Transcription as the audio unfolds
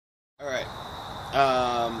Alright,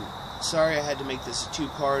 sorry I had to make this a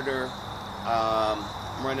two-parter.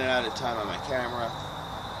 I'm running out of time on my camera,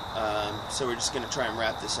 so we're just going to try and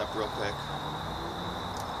wrap this up real quick.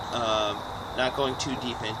 Not going too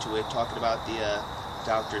deep into it, talking about the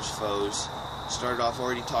Doctor's foes. Started off,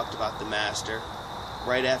 already talked about the Master.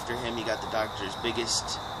 Right after him, you got the Doctor's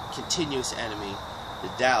biggest continuous enemy, the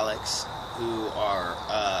Daleks, who are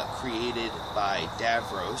created by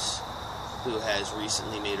Davros, who has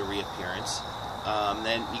recently made a reappearance.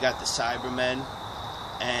 Then you got the Cybermen,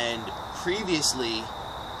 and previously,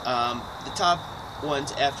 the top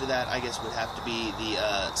ones after that, I guess, would have to be the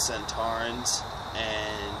Centaurans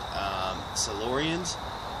and Silurians,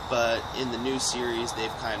 but in the new series,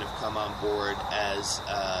 they've kind of come on board as,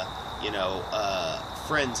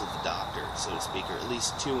 friends of the Doctor, so to speak, or at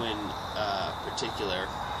least two in particular.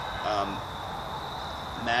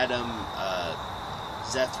 Madame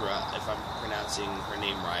Zethra, if I'm pronouncing her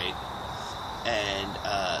name right, and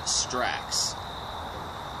Strax,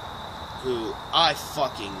 who I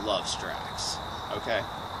fucking love Strax, okay?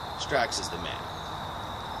 Strax is the man.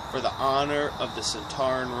 For the honor of the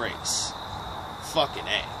Centauran race. Fucking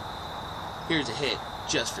A. Here's a hit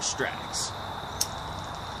just for Strax.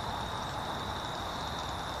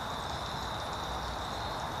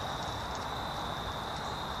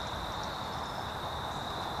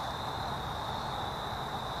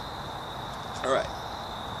 Alright,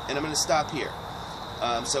 and I'm going to stop here.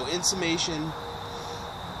 So in summation,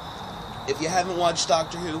 if you haven't watched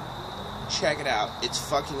Doctor Who, check it out. It's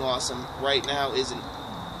fucking awesome. Right now it's a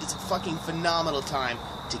fucking phenomenal time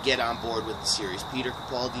to get on board with the series. Peter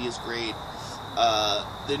Capaldi is great.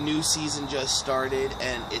 The new season just started,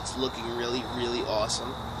 and it's looking really, really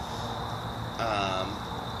awesome.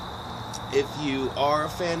 If you are a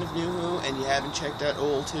fan of New Who and you haven't checked out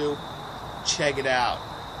old Who, check it out.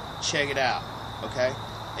 Check it out, okay?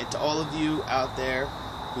 And to all of you out there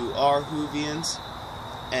who are Whovians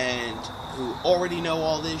and who already know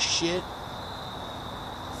all this shit,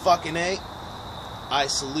 fucking A, I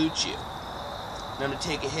salute you. And I'm going to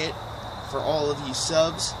take a hit for all of you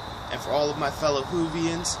subs and for all of my fellow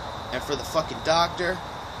Whovians and for the fucking Doctor,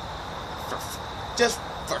 just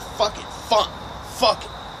for fucking fun.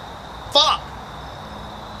 Fucking fuck!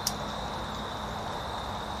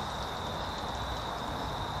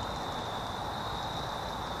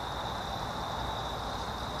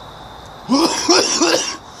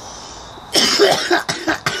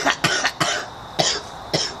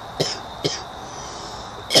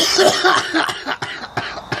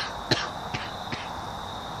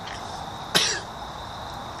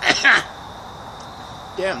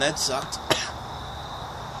 Damn, that sucked.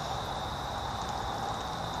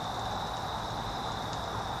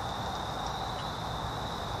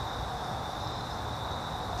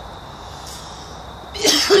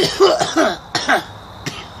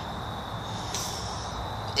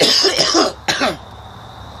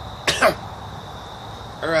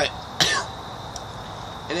 Alright.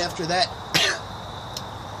 And after that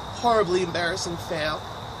horribly embarrassing fail,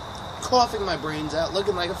 coughing my brains out,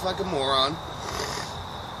 looking like a fucking moron,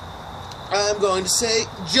 I'm going to say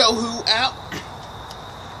Joe Who out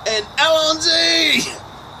and Alonzi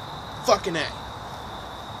fucking A.